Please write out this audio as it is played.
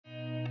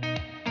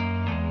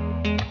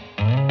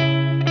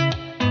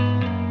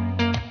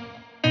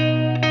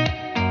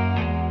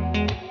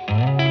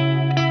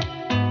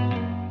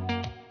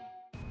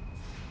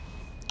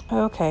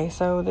Okay,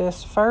 so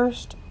this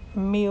first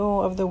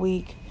meal of the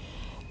week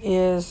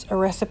is a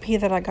recipe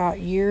that I got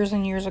years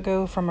and years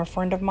ago from a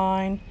friend of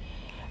mine.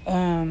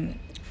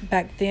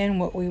 Back then,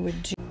 what we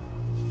would do,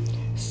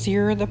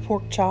 sear the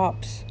pork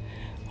chops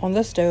on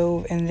the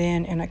stove, and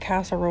then in a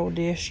casserole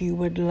dish, you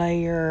would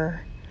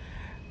layer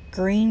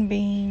green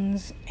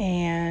beans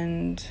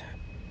and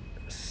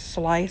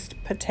sliced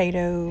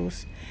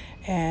potatoes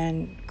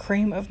and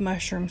cream of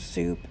mushroom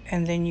soup,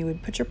 and then you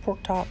would put your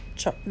pork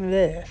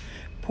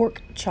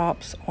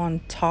chops on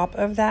top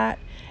of that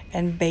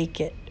and bake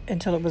it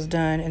until it was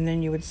done, and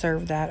then you would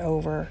serve that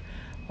over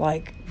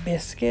like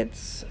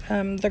biscuits,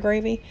 the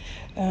gravy.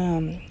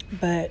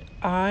 But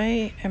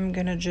I am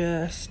gonna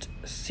just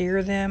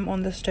sear them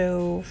on the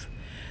stove,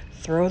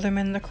 throw them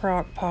in the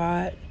crock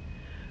pot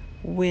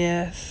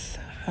with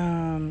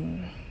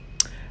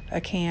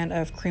a can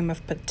of cream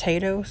of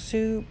potato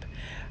soup.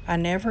 I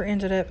never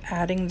ended up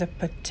adding the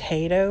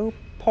potato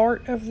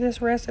part of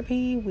this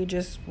recipe. We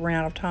just ran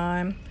out of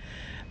time.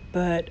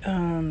 But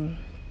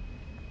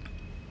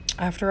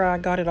after I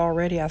got it all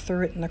ready, I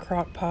threw it in the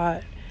crock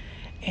pot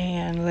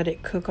and let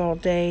it cook all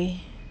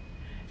day.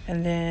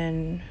 And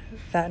then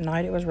that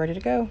night it was ready to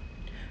go.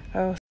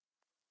 Oh.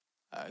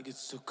 I get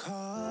so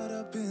caught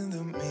up in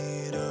the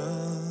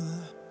middle,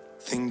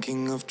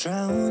 thinking of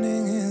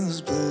drowning in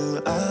those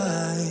blue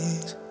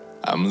eyes.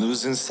 I'm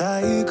losing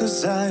sight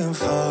 'cause I am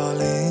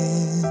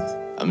falling.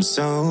 I'm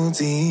so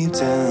deep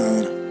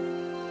down,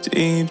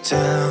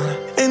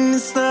 and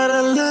it's not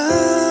a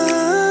lie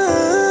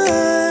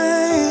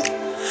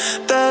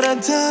that I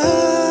die.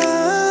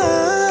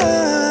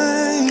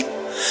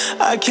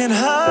 I can't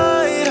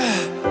hide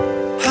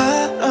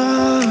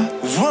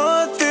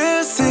what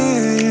this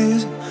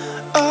is.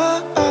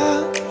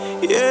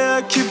 Yeah,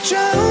 I keep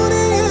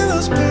drowning in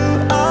those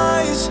blue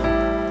eyes,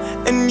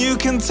 and you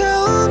can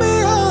tell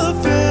me all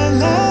of your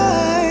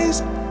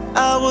lies.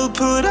 I will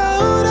put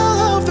out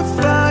all of the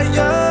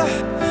fire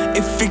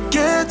if it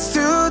gets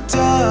too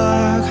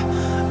dark.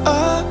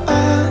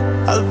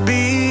 I'll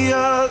be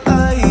your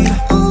light.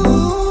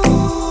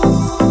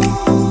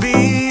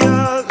 Be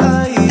your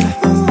light.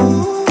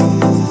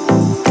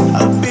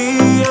 I'll be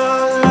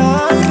your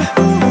light.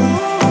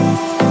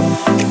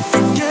 If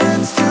it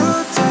gets too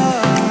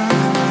dark,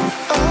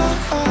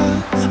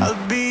 I'll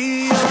be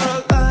your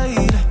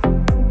light.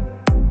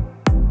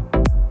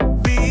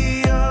 Be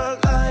your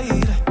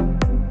light.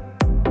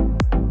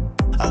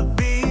 I'll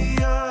be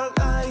your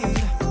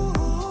light.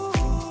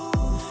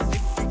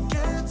 If it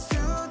gets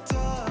too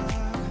dark,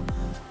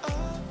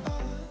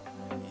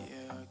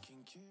 yeah, I can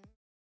keep.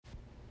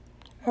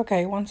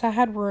 Okay, once I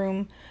had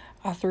room,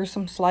 I threw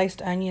some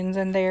sliced onions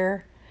in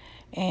there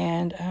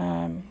and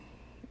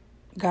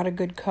got a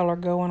good color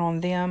going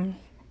on them.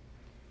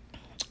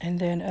 And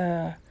then,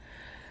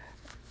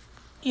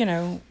 you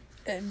know,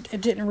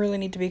 it didn't really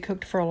need to be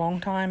cooked for a long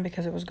time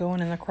because it was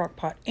going in the crock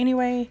pot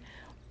anyway.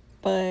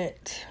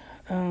 But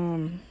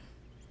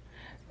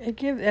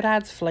it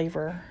adds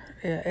flavor.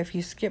 If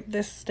you skip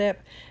this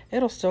step,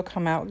 it'll still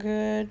come out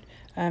good.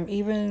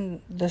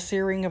 Even the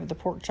searing of the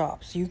pork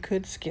chops, you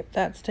could skip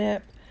that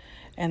step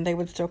and they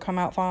would still come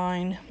out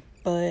fine,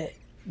 but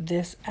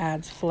this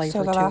adds flavor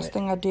to it. So the last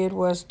thing I did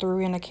was threw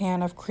in a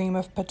can of cream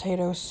of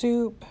potato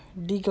soup,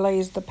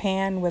 deglazed the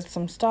pan with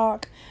some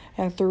stock,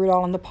 and threw it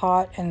all in the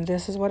pot, and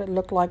this is what it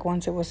looked like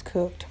once it was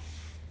cooked.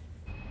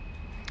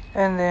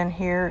 And then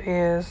here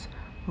is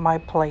my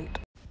plate.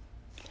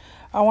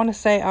 I want to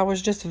say I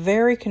was just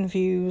very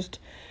confused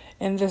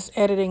in this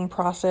editing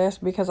process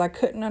because I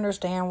couldn't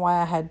understand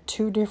why I had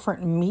two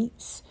different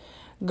meats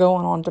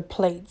going onto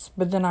plates.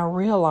 But then I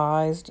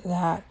realized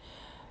that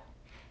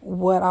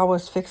what I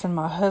was fixing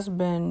my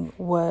husband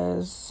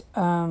was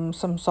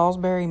some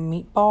Salisbury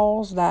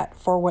meatballs that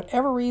for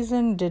whatever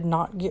reason did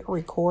not get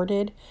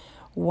recorded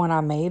when I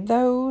made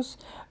those.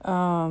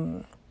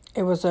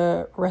 It was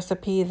a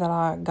recipe that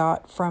I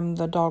got from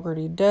the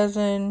Dougherty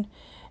Dozen,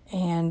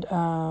 and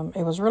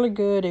it was really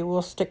good. It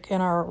will stick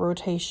in our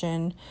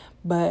rotation,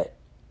 but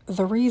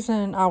the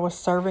reason I was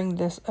serving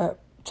this up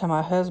to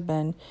my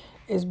husband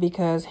is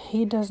because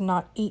he does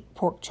not eat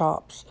pork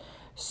chops.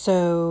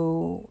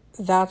 So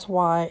that's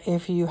why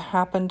if you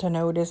happen to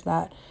notice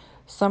that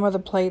some of the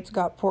plates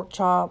got pork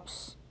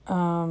chops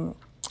and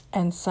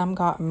some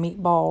got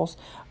meatballs,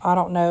 I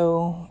don't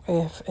know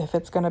if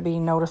it's going to be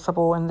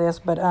noticeable in this,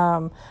 but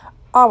I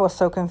was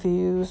so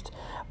confused.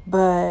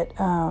 But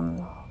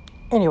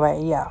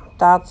anyway, yeah,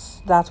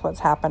 that's what's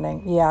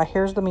happening. Yeah,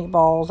 here's the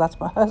meatballs. That's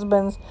my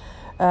husband's.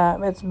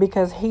 It's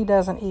because he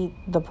doesn't eat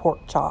the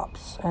pork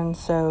chops. And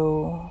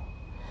so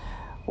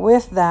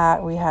with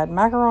that, we had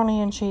macaroni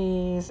and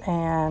cheese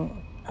and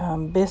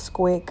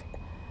Bisquick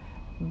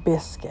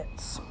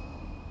biscuits.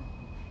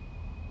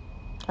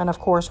 And of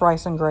course,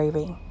 rice and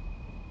gravy.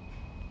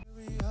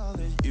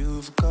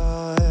 You've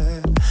got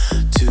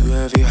two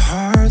heavy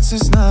hearts,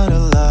 it's not a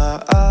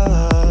lot.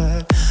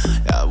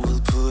 I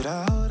will put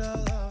out all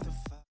of the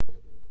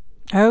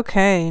fire.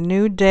 Okay,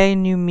 new day,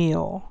 new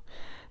meal.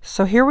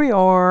 So here we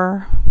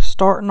are,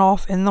 starting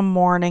off in the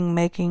morning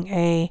making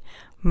a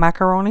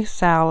macaroni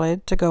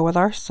salad to go with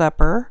our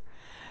supper.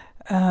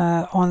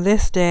 On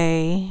this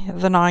day,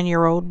 the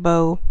 9-year-old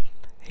Bo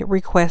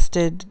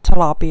requested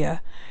tilapia.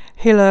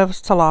 He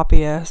loves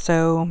tilapia,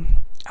 so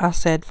I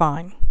said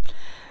fine.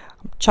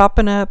 I'm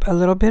chopping up a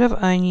little bit of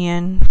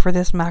onion for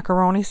this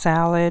macaroni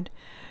salad.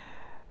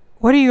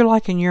 What do you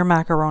like in your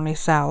macaroni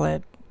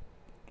salad?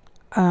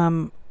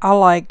 I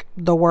like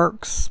the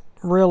works,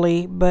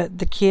 really, but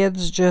the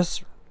kids,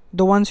 just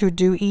the ones who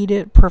do eat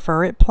it,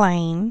 prefer it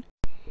plain,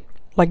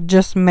 like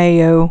just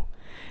mayo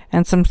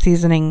and some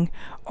seasoning.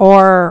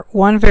 Or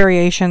one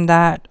variation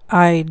that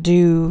I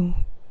do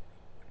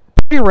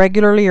pretty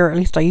regularly, or at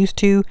least I used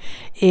to,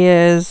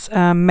 is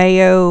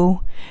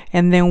mayo,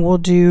 and then we'll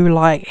do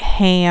like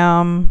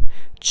ham,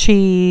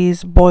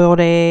 cheese, boiled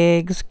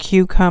eggs,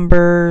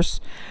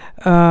 cucumbers,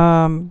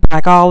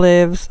 black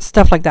olives,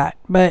 stuff like that.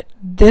 But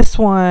this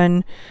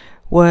one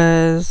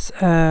was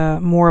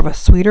more of a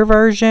sweeter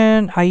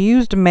version. I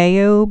used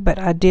mayo, but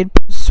I did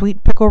put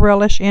sweet pickle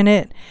relish in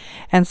it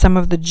and some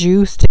of the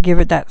juice to give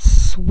it that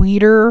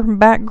sweeter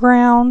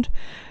background.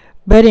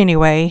 But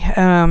anyway,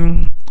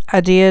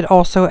 I did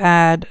also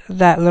add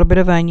that little bit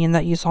of onion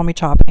that you saw me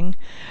chopping.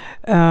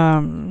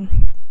 And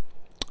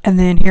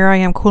then here I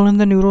am cooling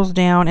the noodles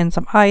down in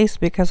some ice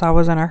because I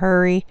was in a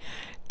hurry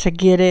to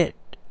get it,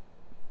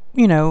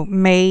 you know,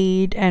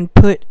 made and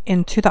put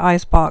into the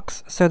ice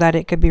box so that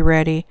it could be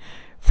ready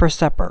for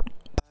supper.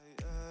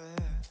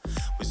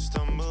 We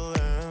stumble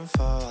and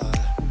fall,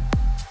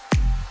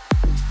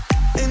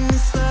 and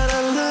it's not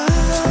a lie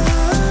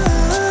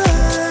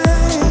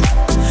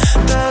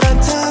that I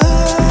die.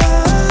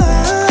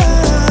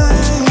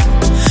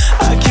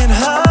 I can't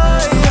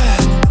hide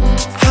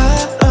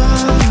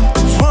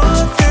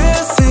what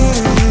this is.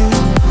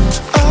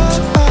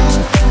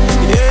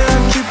 Yeah, I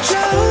keep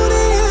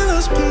drowning in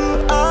those blue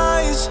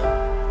eyes,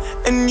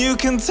 and you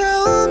can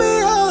tell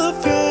me all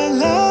of your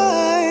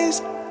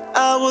lies.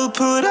 I will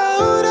put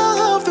out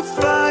all of the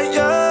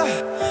fire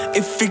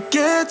if it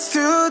gets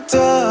too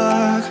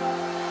dark.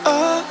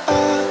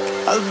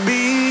 I'll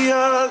be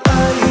your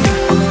light.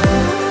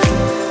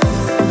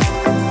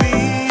 Be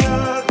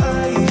your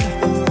light.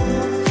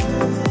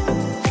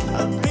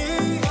 I'll be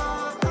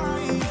your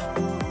light.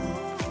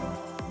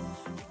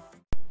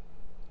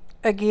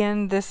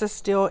 Again, this is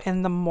still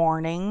in the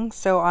morning,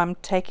 so I'm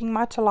taking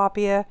my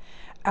tilapia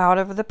out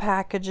of the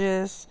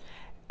packages,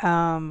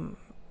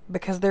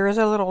 because there is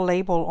a little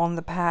label on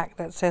the pack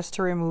that says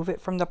to remove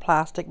it from the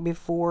plastic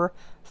before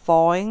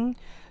thawing.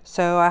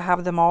 So I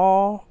have them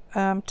all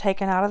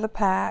taken out of the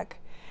pack,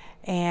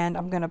 and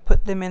I'm going to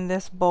put them in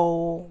this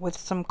bowl with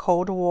some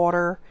cold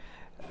water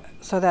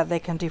so that they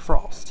can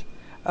defrost.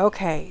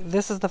 Okay,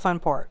 this is the fun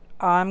part.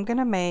 I'm going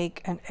to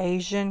make an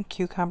Asian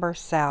cucumber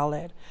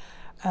salad.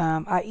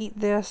 I eat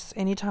this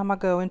anytime I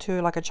go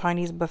into like a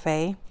Chinese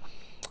buffet.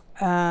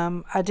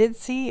 I did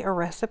see a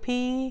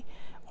recipe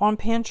on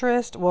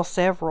Pinterest, well,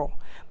 several,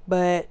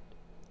 but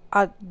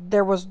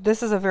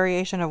this is a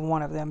variation of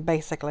one of them.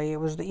 Basically, it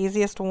was the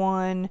easiest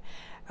one.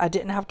 I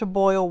didn't have to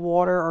boil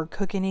water or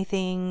cook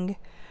anything.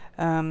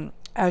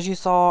 As you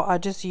saw, I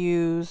just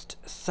used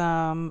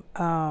some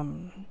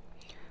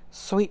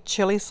sweet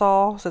chili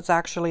sauce. It's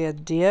actually a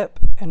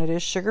dip, and it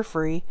is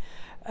sugar-free.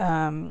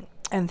 And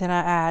then I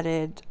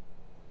added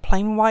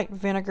plain white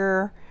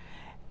vinegar,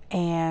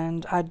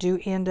 and I do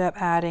end up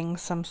adding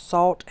some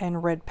salt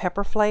and red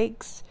pepper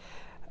flakes.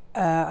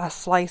 I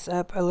slice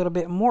up a little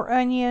bit more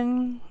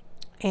onion,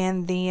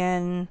 and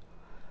then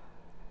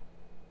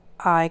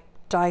I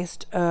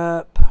sliced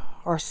up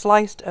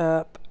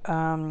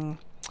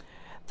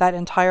that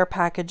entire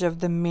package of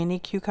the mini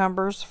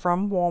cucumbers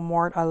from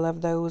Walmart. I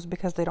love those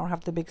because they don't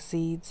have the big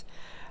seeds.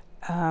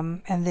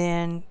 And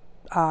then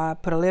I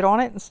put a lid on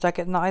it and stuck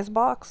it in the ice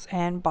box,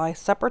 and by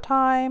supper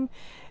time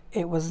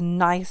it was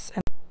nice.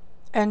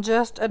 And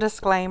just a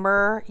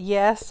disclaimer,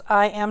 yes,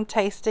 I am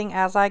tasting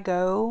as I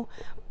go,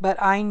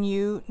 but I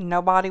knew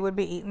nobody would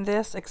be eating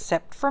this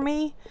except for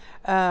me.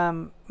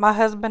 My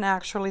husband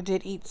actually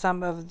did eat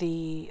some of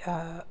the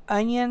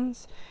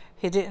onions.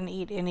 He didn't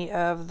eat any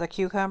of the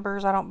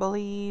cucumbers, I don't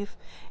believe.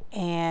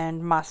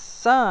 And my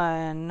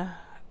son,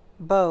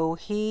 Bo,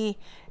 he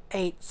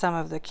ate some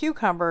of the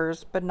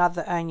cucumbers, but not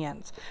the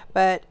onions.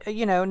 But,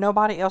 you know,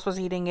 nobody else was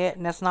eating it,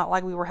 and it's not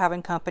like we were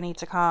having company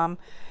to come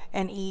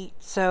and eat.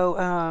 So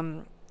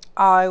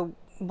I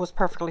was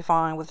perfectly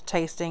fine with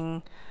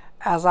tasting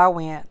as I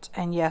went.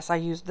 And yes, I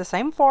used the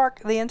same fork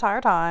the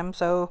entire time,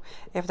 so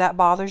if that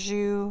bothers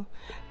you,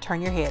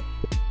 turn your head.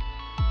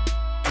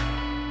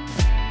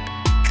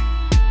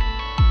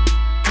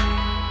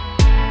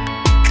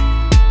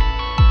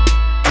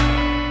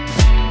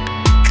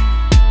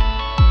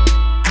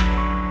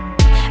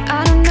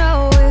 I don't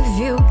know if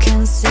you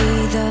can see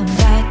the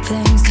bad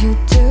things you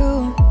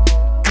do,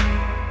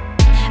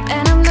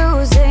 and I'm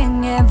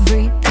losing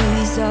every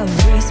piece of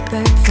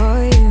respect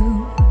for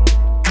you.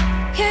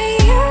 Yeah,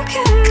 you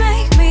can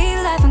make me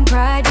laugh and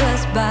cry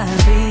just by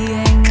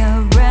being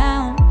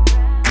around.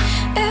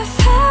 If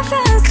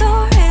heaven's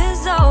door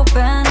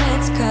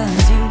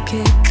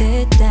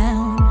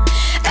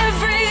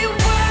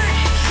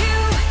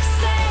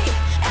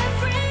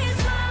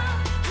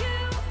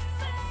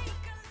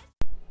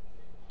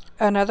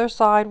Another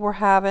side we're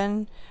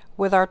having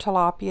with our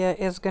tilapia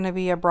is going to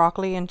be a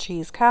broccoli and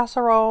cheese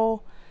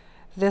casserole.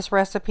 This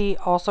recipe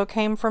also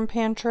came from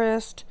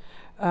Pinterest.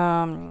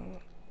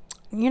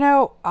 You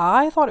know,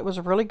 I thought it was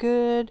really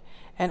good,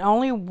 and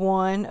only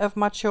one of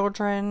my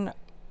children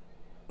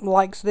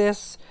likes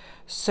this,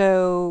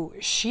 so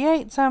she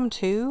ate some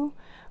too,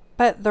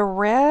 but the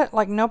rest,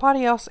 like,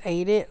 nobody else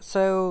ate it.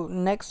 So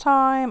next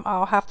time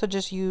I'll have to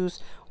just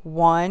use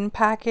one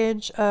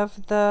package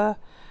of the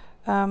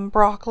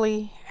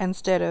broccoli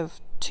instead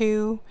of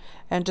two,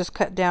 and just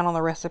cut down on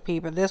the recipe.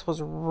 But this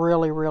was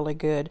really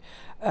good.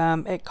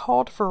 It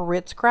called for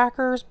Ritz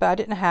crackers, but I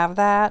didn't have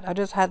that. I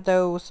just had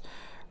those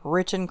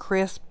rich and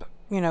crisp,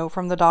 you know,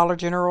 from the Dollar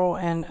General,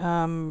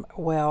 and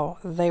well,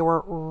 they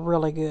were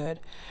really good.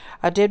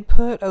 I did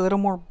put a little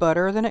more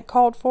butter than it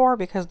called for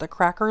because the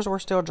crackers were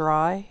still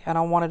dry and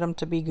I wanted them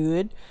to be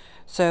good.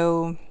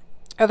 So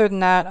other than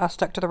that, I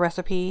stuck to the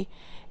recipe.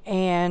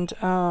 And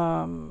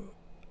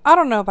I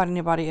don't know about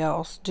anybody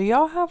else. Do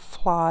y'all have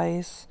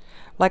flies?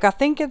 Like, I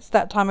think it's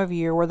that time of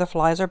year where the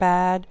flies are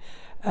bad.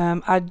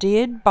 I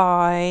did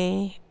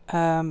buy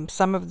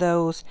some of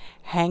those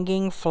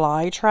hanging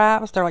fly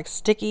traps. They're like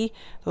sticky,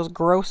 those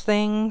gross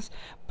things.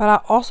 But I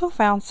also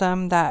found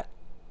some that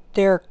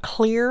they're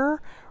clear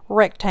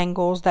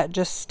rectangles that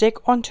just stick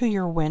onto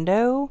your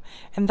window,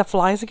 and the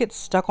flies get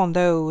stuck on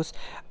those.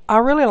 I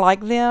really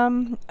like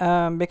them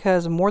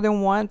because more than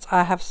once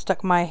I have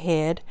stuck my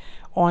head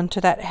onto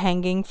that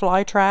hanging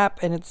fly trap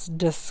and it's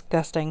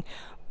disgusting.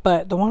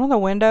 But the one on the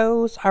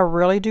windows I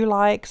really do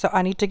like, so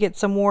I need to get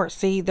some more.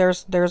 See,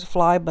 there's a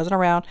fly buzzing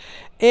around.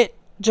 It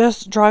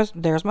just drives,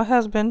 there's my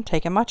husband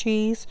taking my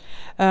cheese.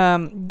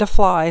 The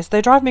flies,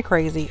 they drive me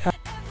crazy.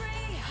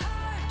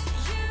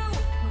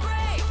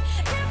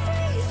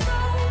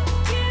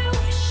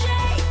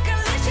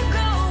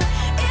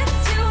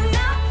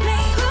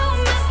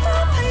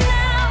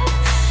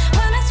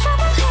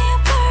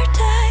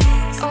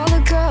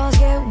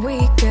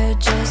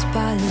 Just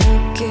by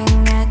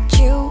looking at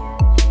you,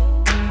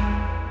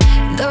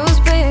 those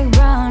big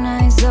brown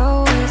eyes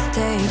always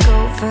take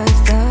over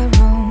the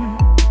room.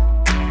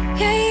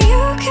 Yeah,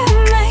 you can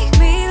make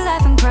me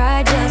laugh and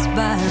cry just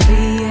by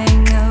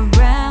being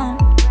around.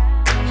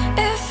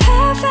 If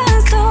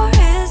heaven's door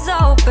is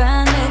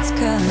open, it's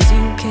 'cause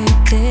you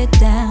kicked it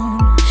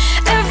down.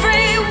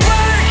 Every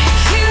word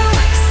you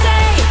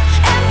say,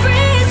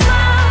 every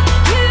smile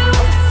you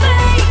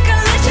fake, I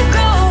let you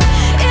go.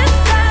 It's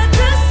sad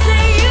to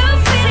see you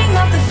feeding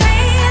off the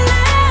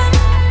feeling.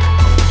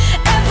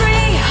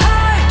 Every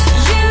heart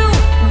you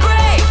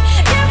break,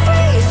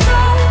 every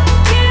soul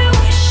you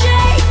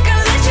shake, I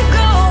let you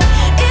go.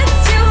 It's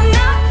you,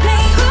 not me,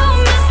 who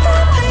messed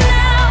up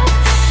now.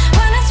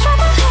 When it's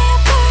trouble in your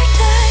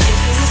birthday.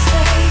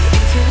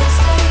 If you would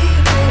stay,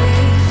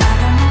 baby, I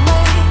run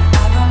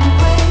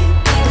away,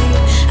 baby.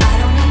 I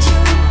don't need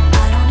you,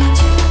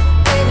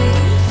 baby.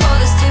 All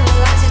this table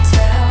lies to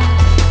tell.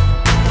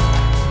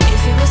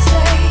 If you would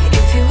stay,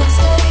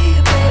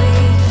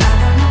 baby, I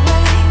run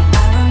away,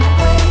 baby.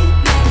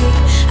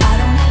 I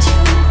don't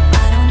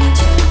need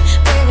you,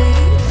 baby.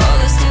 All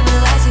this table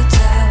lies to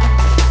tell.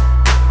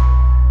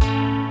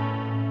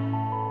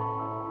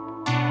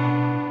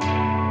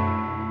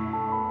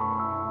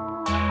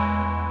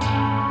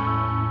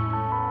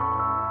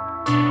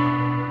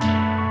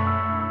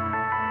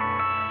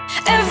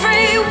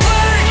 Every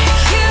word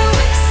you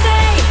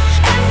say,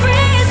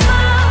 every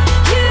smile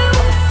you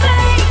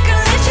fake, I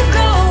let you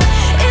go.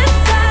 It's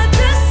sad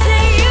to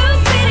see you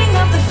feeding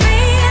off the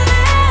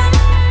feeling.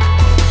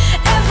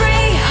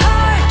 Every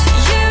heart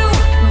you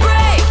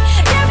break,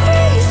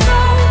 every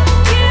soul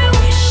you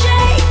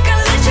shake, I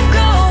let you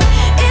go.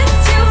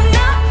 It's you,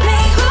 not me,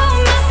 who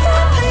messed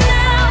up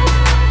now.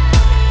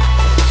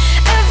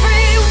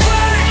 Every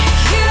word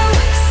you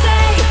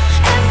say,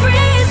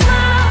 every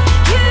smile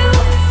you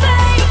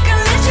fake, I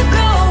let you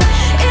go.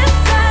 It's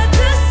sad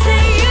to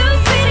see you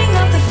feeding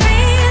off the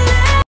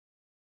feeling.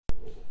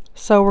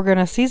 So we're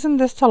gonna season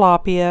this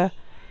tilapia.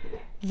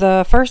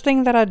 The first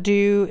thing that I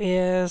do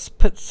is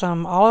put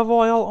some olive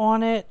oil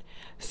on it.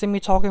 See me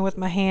talking with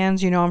my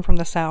hands, you know I'm from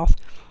the South.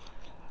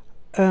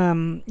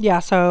 Yeah,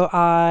 so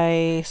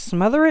I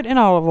smother it in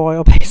olive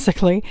oil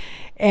basically,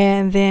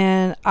 and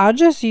then I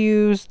just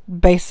use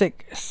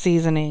basic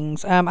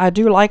seasonings. I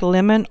do like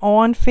lemon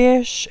on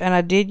fish, and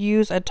I did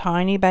use a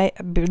tiny I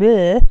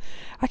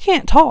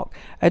can't talk.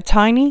 A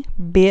tiny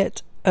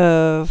bit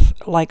of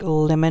like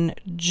lemon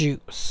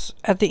juice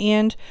at the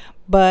end,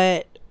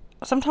 but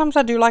sometimes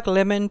I do like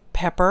lemon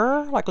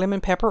pepper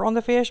on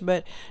the fish.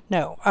 But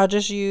no, I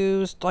just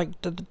used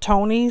like the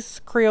Tony's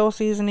Creole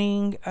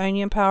seasoning,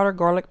 onion powder,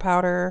 garlic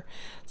powder,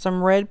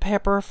 some red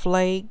pepper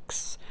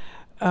flakes.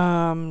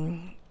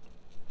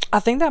 I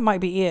think that might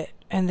be it.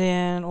 And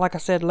then, like I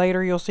said,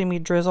 later you'll see me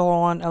drizzle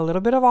on a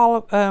little bit of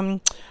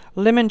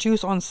lemon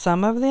juice on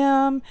some of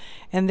them.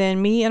 And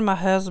then me and my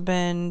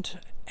husband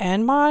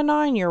and my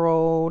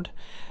 9-year-old,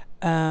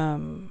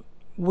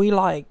 we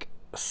like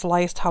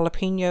sliced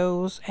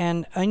jalapenos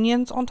and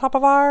onions on top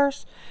of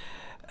ours.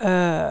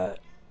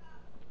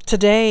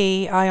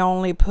 Today I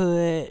only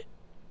put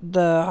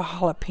the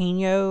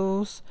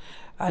jalapenos.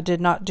 I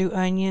did not do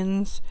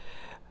onions.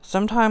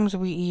 Sometimes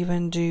we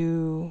even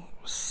do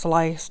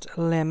sliced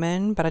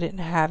lemon, but I didn't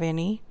have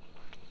any.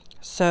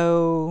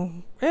 So,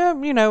 yeah,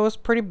 you know, it was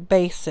pretty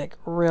basic,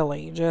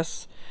 really.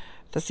 Just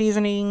the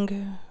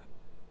seasoning,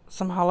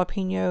 some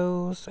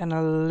jalapenos, and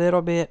a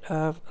little bit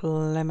of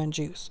lemon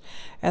juice.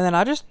 And then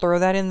I just throw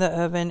that in the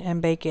oven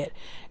and bake it.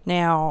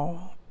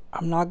 Now,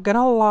 I'm not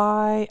gonna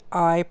lie,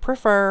 I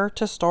prefer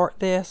to start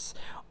this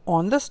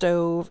on the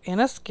stove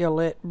in a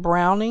skillet,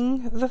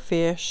 browning the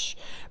fish,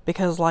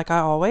 because like I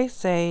always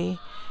say,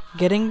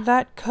 getting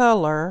that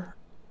color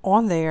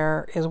on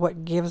there is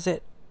what gives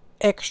it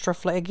extra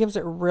flavor. It gives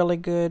it really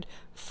good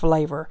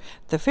flavor.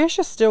 The fish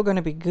is still going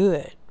to be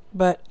good,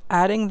 but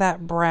adding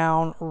that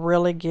brown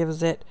really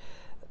gives it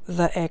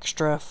the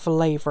extra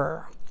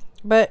flavor.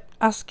 But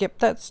I skipped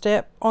that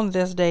step on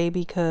this day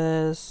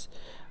because,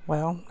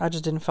 well, I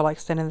just didn't feel like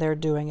standing there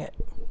doing it.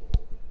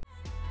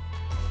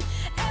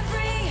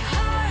 Every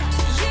heart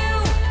you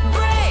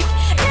break,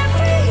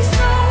 every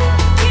soul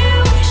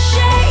you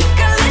shake,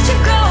 I let you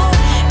go.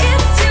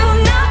 It's you,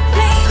 not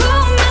me, who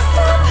messed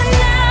up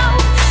now.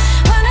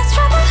 When it's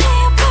trouble in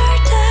your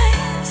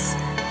paradise.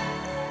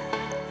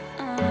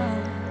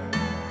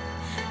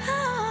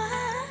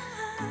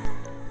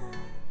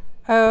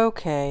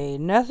 Okay,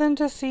 nothing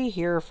to see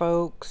here,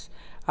 folks.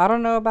 I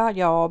don't know about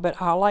y'all,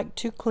 but I like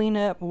to clean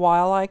up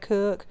while I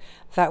cook.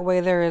 That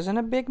way there isn't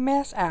a big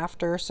mess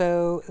after.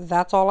 So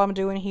that's all I'm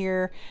doing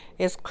here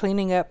is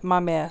cleaning up my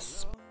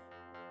mess.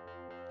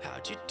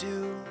 How'd you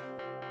do?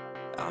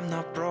 I'm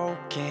not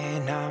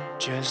broken, I'm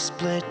just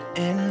split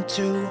in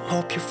two.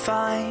 Hope you're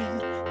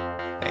fine,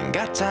 ain't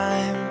got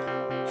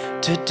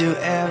time to do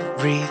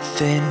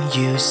everything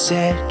you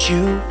said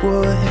you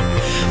would.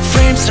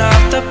 Frames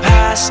of the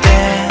past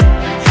and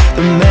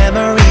the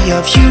memory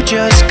of you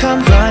just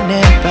come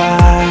running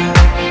by.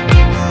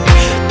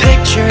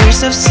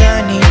 Pictures of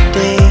sunny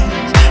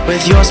days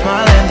with your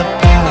smile in the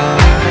bar.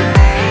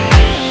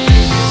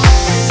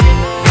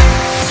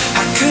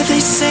 How could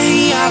they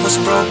say I was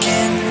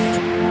broken?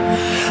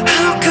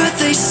 How could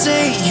they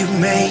say you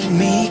made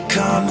me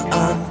come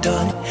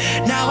undone?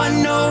 Now I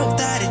know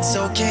that it's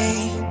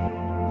okay.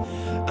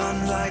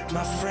 Unlike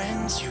my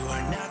friends, you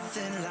are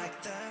nothing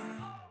like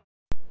them.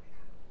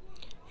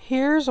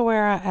 Here's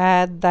where I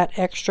add that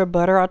extra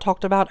butter I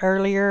talked about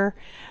earlier.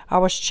 I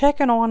was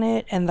checking on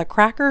it and the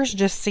crackers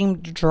just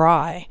seemed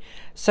dry.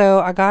 So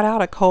I got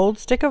out a cold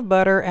stick of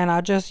butter and I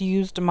just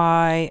used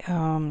my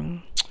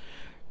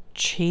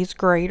cheese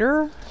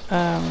grater,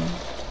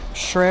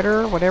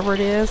 shredder, whatever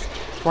it is,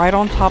 right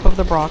on top of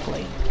the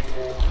broccoli.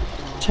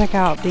 Check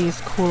out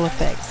these cool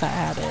effects I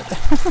added.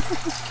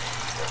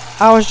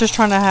 I was just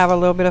trying to have a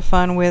little bit of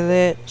fun with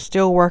it.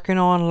 Still working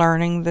on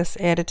learning this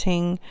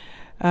editing.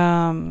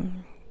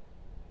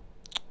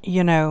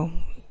 You know,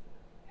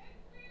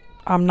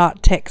 I'm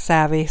not tech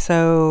savvy,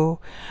 so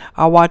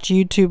I watch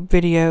YouTube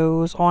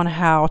videos on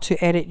how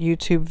to edit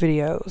YouTube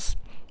videos.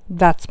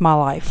 That's my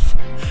life.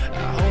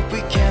 I hope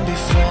we can be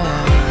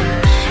friends.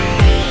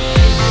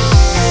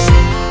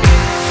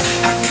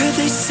 How could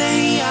they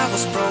say I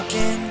was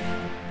broken?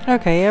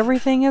 Okay,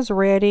 everything is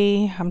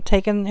ready. I'm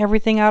taking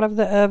everything out of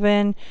the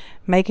oven,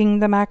 making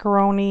the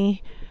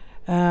macaroni.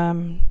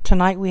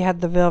 Tonight we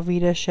had the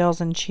Velveeta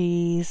shells and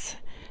cheese.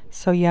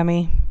 So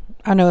yummy.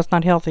 I know it's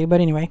not healthy, but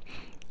anyway.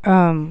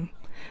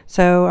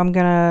 So I'm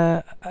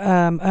gonna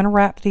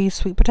unwrap these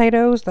sweet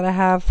potatoes that I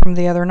have from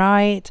the other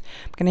night.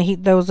 I'm gonna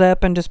heat those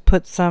up and just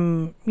put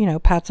some, you know,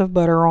 pats of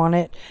butter on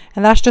it,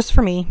 and that's just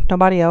for me,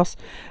 nobody else.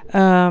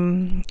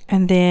 And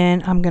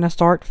then I'm gonna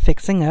start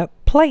fixing up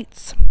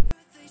plates.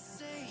 They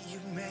say you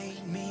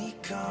made me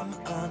come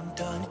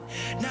undone.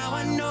 Now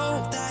I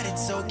know that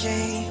it's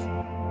okay.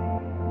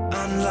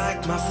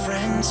 Unlike my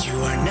friends, you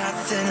are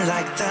nothing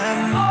like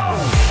them.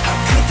 How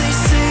could they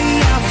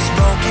say I was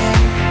broken?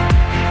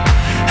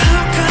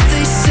 How could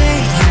they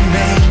say you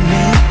made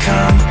me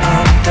come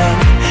undone?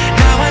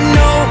 Now I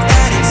know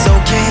that it's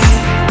okay.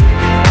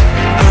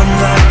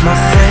 Unlike my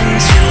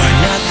friends, you are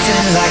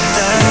nothing like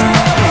them.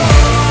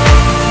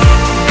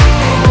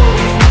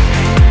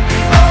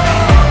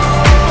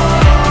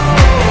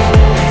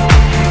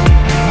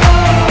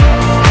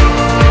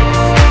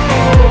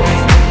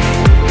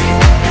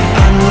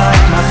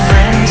 Unlike my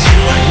friends,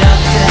 you are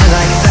nothing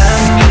like them.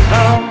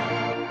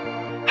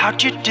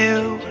 How'd you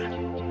do?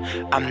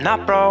 I'm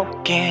not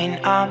broken,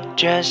 I'm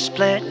just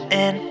split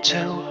in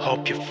two.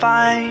 Hope you're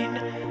fine,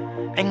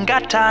 ain't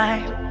got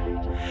time.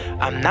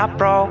 I'm not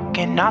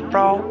broken, not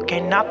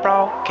broken, not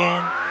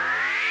broken.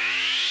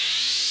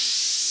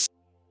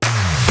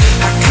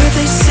 How could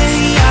they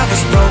say I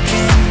was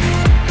broken?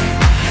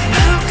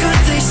 How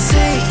could they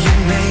say you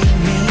made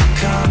me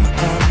come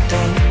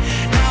undone?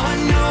 Now I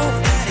know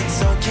that it's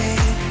okay.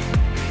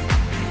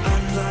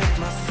 Unlike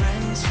my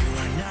friends, you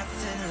are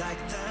nothing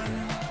like them.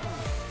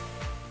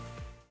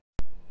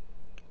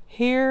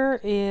 Here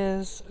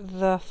is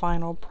the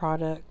final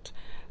product.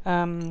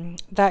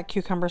 That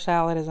cucumber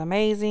salad is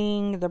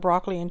amazing. The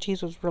broccoli and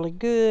cheese was really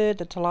good.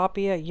 The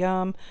tilapia,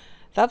 yum.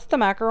 That's the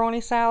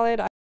macaroni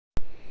salad.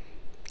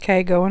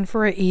 Okay, going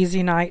for an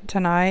easy night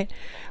tonight.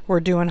 We're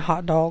doing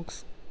hot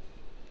dogs.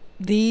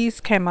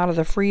 These came out of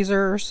the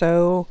freezer,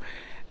 so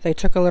they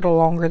took a little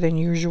longer than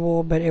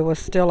usual, but it was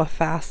still a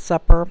fast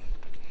supper.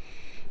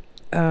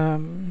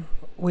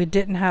 We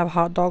didn't have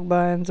hot dog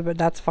buns, but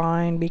that's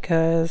fine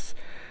because,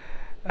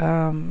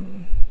 I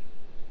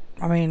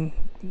mean,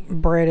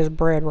 bread is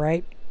bread,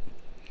 right?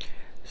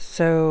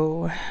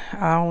 So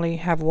I only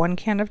have 1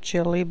 can of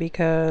chili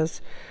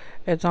because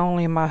it's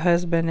only my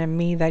husband and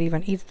me that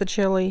even eats the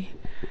chili.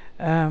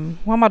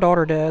 Well, my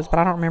daughter does, but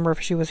I don't remember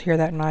if she was here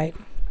that night.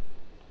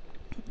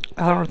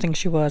 I don't think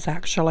she was,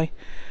 actually.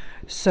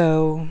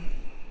 So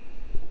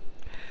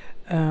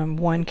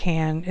 1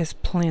 can is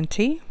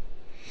plenty.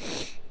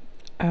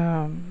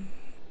 I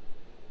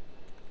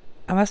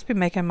must be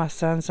making my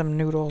son some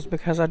noodles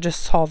because I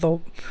just saw the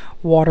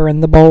water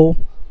in the bowl.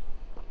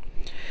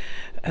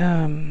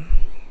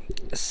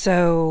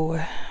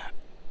 So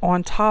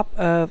on top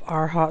of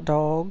our hot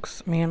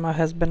dogs, me and my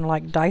husband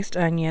like diced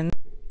onions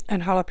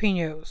and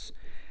jalapenos.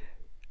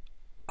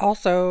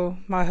 Also,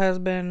 my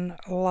husband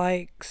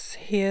likes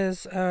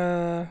his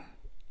hot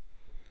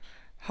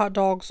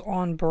dogs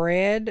on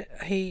bread.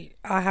 I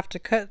have to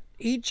cut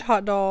each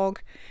hot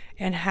dog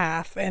in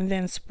half and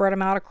then spread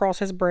them out across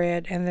his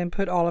bread and then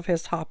put all of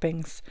his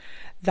toppings.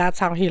 That's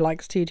how he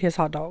likes to eat his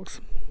hot dogs.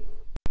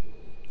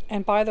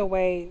 And by the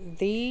way,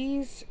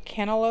 these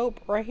cantaloupe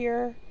right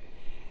here,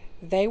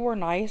 they were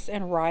nice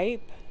and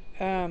ripe.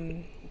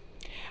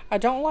 I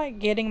don't like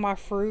getting my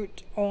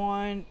fruit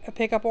on a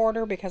pickup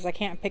order because I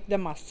can't pick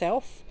them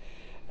myself.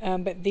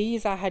 But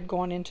these I had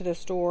gone into the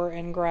store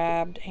and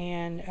grabbed,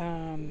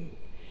 and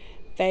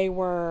they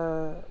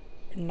were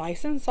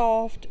nice and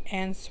soft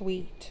and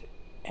sweet.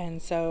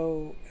 And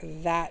so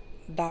that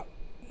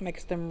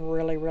makes them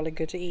really, really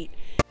good to eat.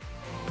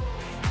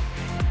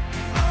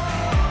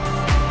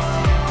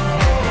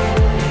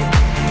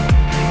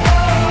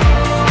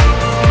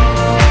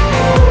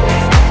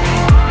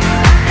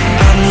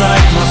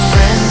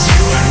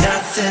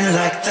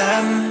 Like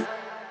them.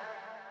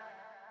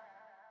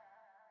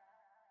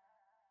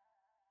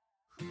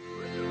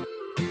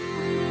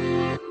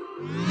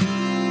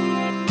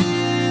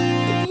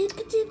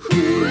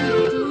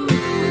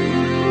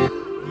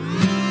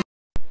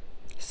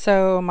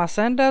 So my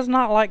son does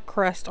not like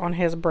crust on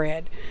his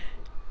bread.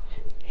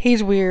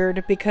 He's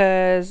weird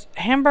because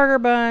hamburger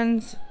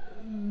buns,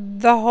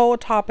 the whole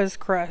top is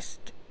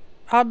crust.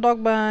 Hot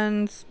dog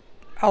buns,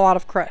 a lot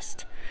of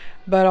crust.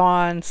 But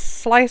on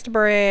sliced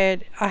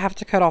bread, I have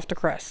to cut off the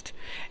crust.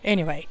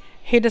 Anyway,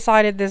 he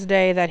decided this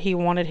day that he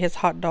wanted his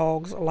hot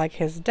dogs like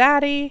his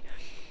daddy.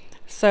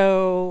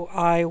 So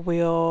I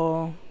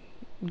will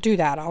do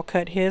that. I'll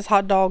cut his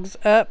hot dogs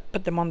up,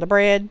 put them on the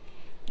bread,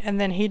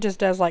 and then he just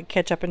does like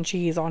ketchup and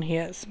cheese on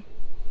his.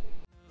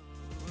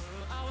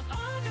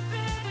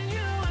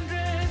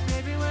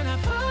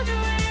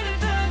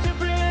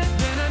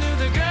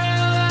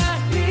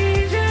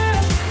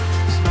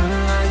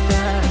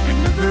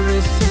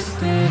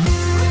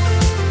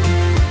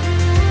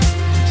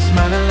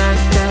 Smiling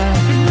like that, I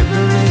could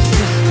never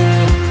resist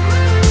it.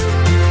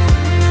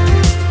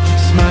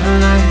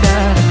 Smiling like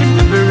that, I could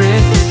never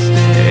resist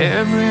it.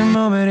 Every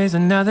moment is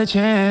another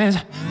chance.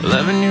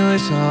 Loving you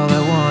is all I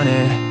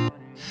wanted.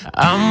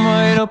 I'm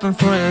wide open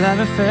for a love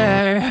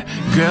affair.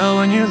 Girl,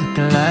 when you're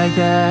looking like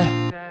that,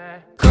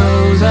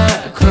 closer,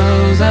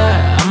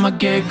 closer, I'ma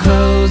get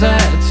closer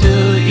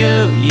to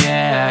you.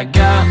 Yeah,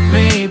 got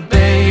me,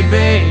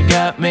 baby,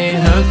 got me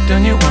hooked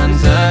on you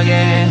once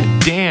again.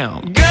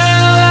 Damn, girl,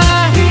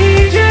 I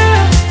need you.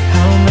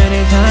 How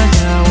many times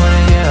do I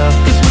wanna yell?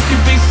 'Cause we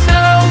could be so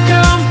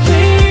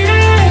complete.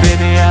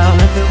 Baby, I'll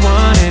never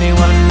want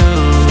anyone new.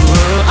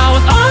 I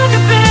was on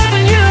the bed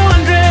when you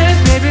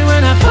undressed. Baby,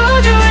 when I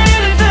pulled you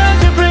in and felt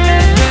your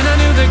breath, then I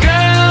knew the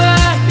girl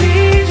I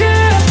need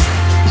you.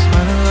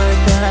 Smiling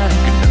like that, I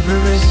could never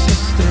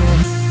resist it.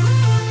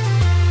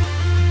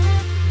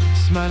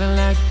 Smiling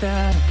like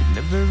that, I could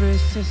never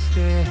resist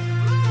it.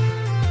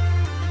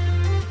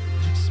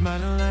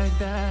 Smiling like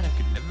that, I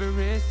could never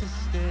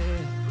resist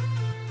it.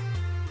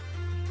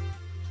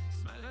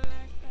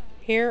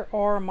 Here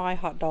are my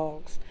hot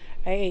dogs.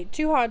 I ate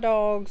 2 hot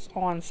dogs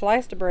on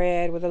sliced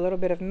bread with a little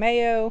bit of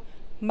mayo,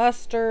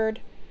 mustard,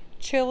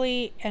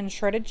 chili, and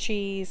shredded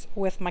cheese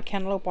with my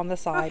cantaloupe on the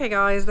side. Okay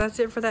guys, that's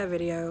it for that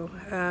video.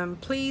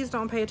 Please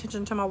don't pay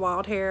attention to my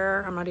wild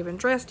hair. I'm not even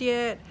dressed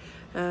yet.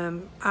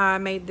 I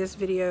made this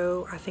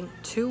video I think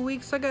 2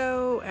 weeks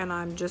ago, and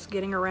I'm just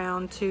getting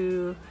around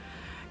to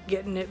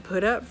getting it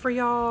put up for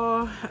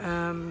y'all.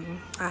 I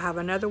have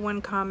another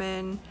one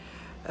coming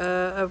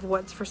of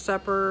what's for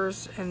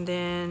suppers, and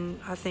then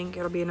I think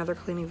it'll be another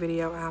cleaning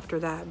video after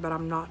that, but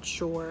I'm not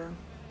sure.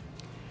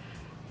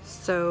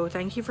 So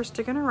thank you for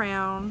sticking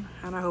around,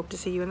 and I hope to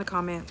see you in the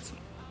comments.